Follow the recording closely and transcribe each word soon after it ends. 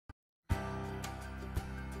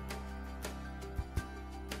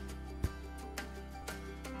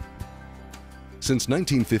Since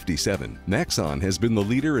 1957, Maxon has been the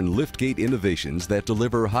leader in liftgate innovations that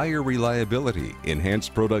deliver higher reliability,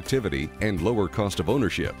 enhanced productivity, and lower cost of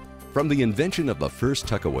ownership. From the invention of the first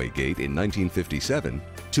tuckaway gate in 1957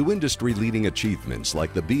 to industry-leading achievements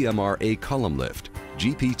like the BMR-A column lift,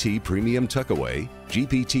 GPT Premium Tuckaway,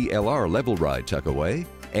 GPT LR Level Ride Tuckaway,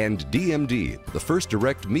 and DMD, the first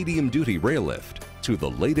direct medium-duty rail lift, to the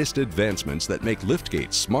latest advancements that make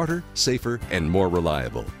liftgates smarter, safer, and more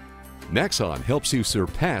reliable. Maxon helps you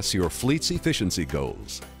surpass your fleet's efficiency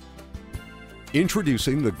goals.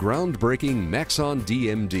 Introducing the groundbreaking Maxon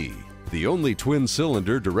DMD, the only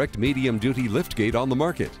twin-cylinder direct medium-duty liftgate on the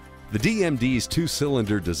market. The DMD's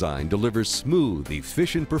two-cylinder design delivers smooth,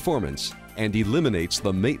 efficient performance and eliminates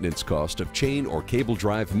the maintenance cost of chain or cable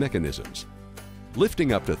drive mechanisms.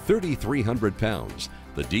 Lifting up to 3,300 pounds,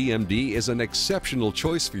 the DMD is an exceptional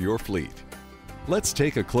choice for your fleet. Let's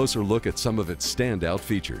take a closer look at some of its standout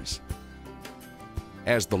features.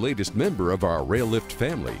 As the latest member of our rail lift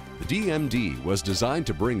family, the DMD was designed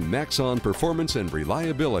to bring Maxon performance and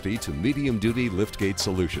reliability to medium-duty liftgate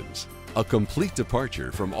solutions. A complete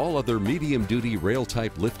departure from all other medium-duty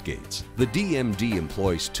rail-type liftgates, the DMD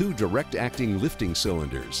employs two direct-acting lifting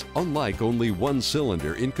cylinders, unlike only one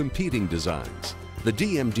cylinder in competing designs. The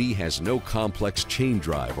DMD has no complex chain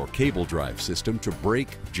drive or cable drive system to break,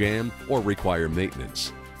 jam, or require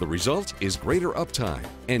maintenance. The result is greater uptime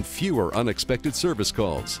and fewer unexpected service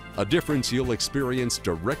calls, a difference you'll experience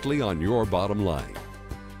directly on your bottom line.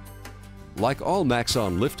 Like all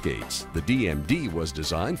Maxon liftgates, the DMD was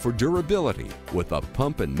designed for durability, with a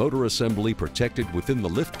pump and motor assembly protected within the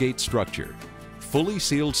liftgate structure. Fully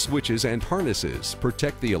sealed switches and harnesses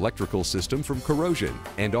protect the electrical system from corrosion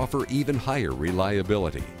and offer even higher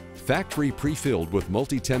reliability. Factory pre-filled with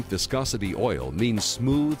multi-temp viscosity oil means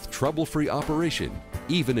smooth, trouble-free operation,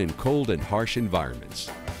 even in cold and harsh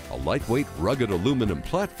environments. A lightweight, rugged aluminum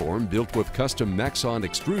platform built with custom Maxon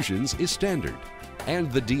extrusions is standard.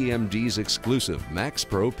 And the DMD's exclusive Max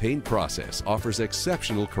Pro paint process offers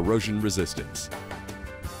exceptional corrosion resistance.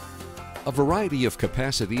 A variety of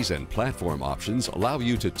capacities and platform options allow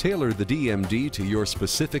you to tailor the DMD to your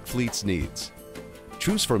specific fleet's needs.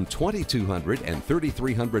 Choose from 2,200 and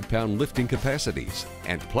 3,300 pound lifting capacities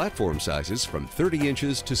and platform sizes from 30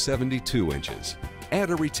 inches to 72 inches. Add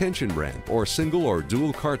a retention ramp or single or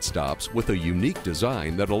dual cart stops with a unique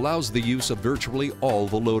design that allows the use of virtually all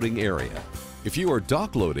the loading area. If you are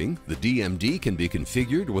dock loading, the DMD can be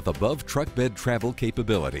configured with above truck bed travel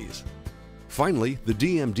capabilities. Finally, the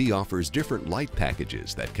DMD offers different light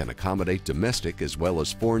packages that can accommodate domestic as well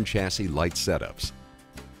as foreign chassis light setups.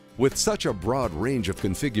 With such a broad range of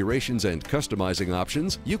configurations and customizing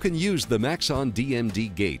options, you can use the Maxon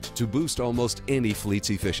DMD gate to boost almost any fleet's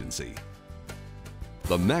efficiency.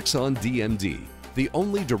 The Maxon DMD, the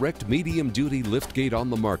only direct medium-duty liftgate on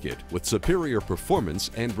the market with superior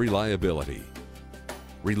performance and reliability.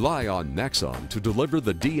 Rely on Maxon to deliver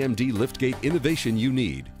the DMD liftgate innovation you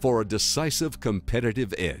need for a decisive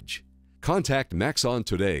competitive edge. Contact Maxon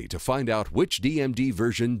today to find out which DMD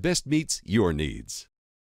version best meets your needs.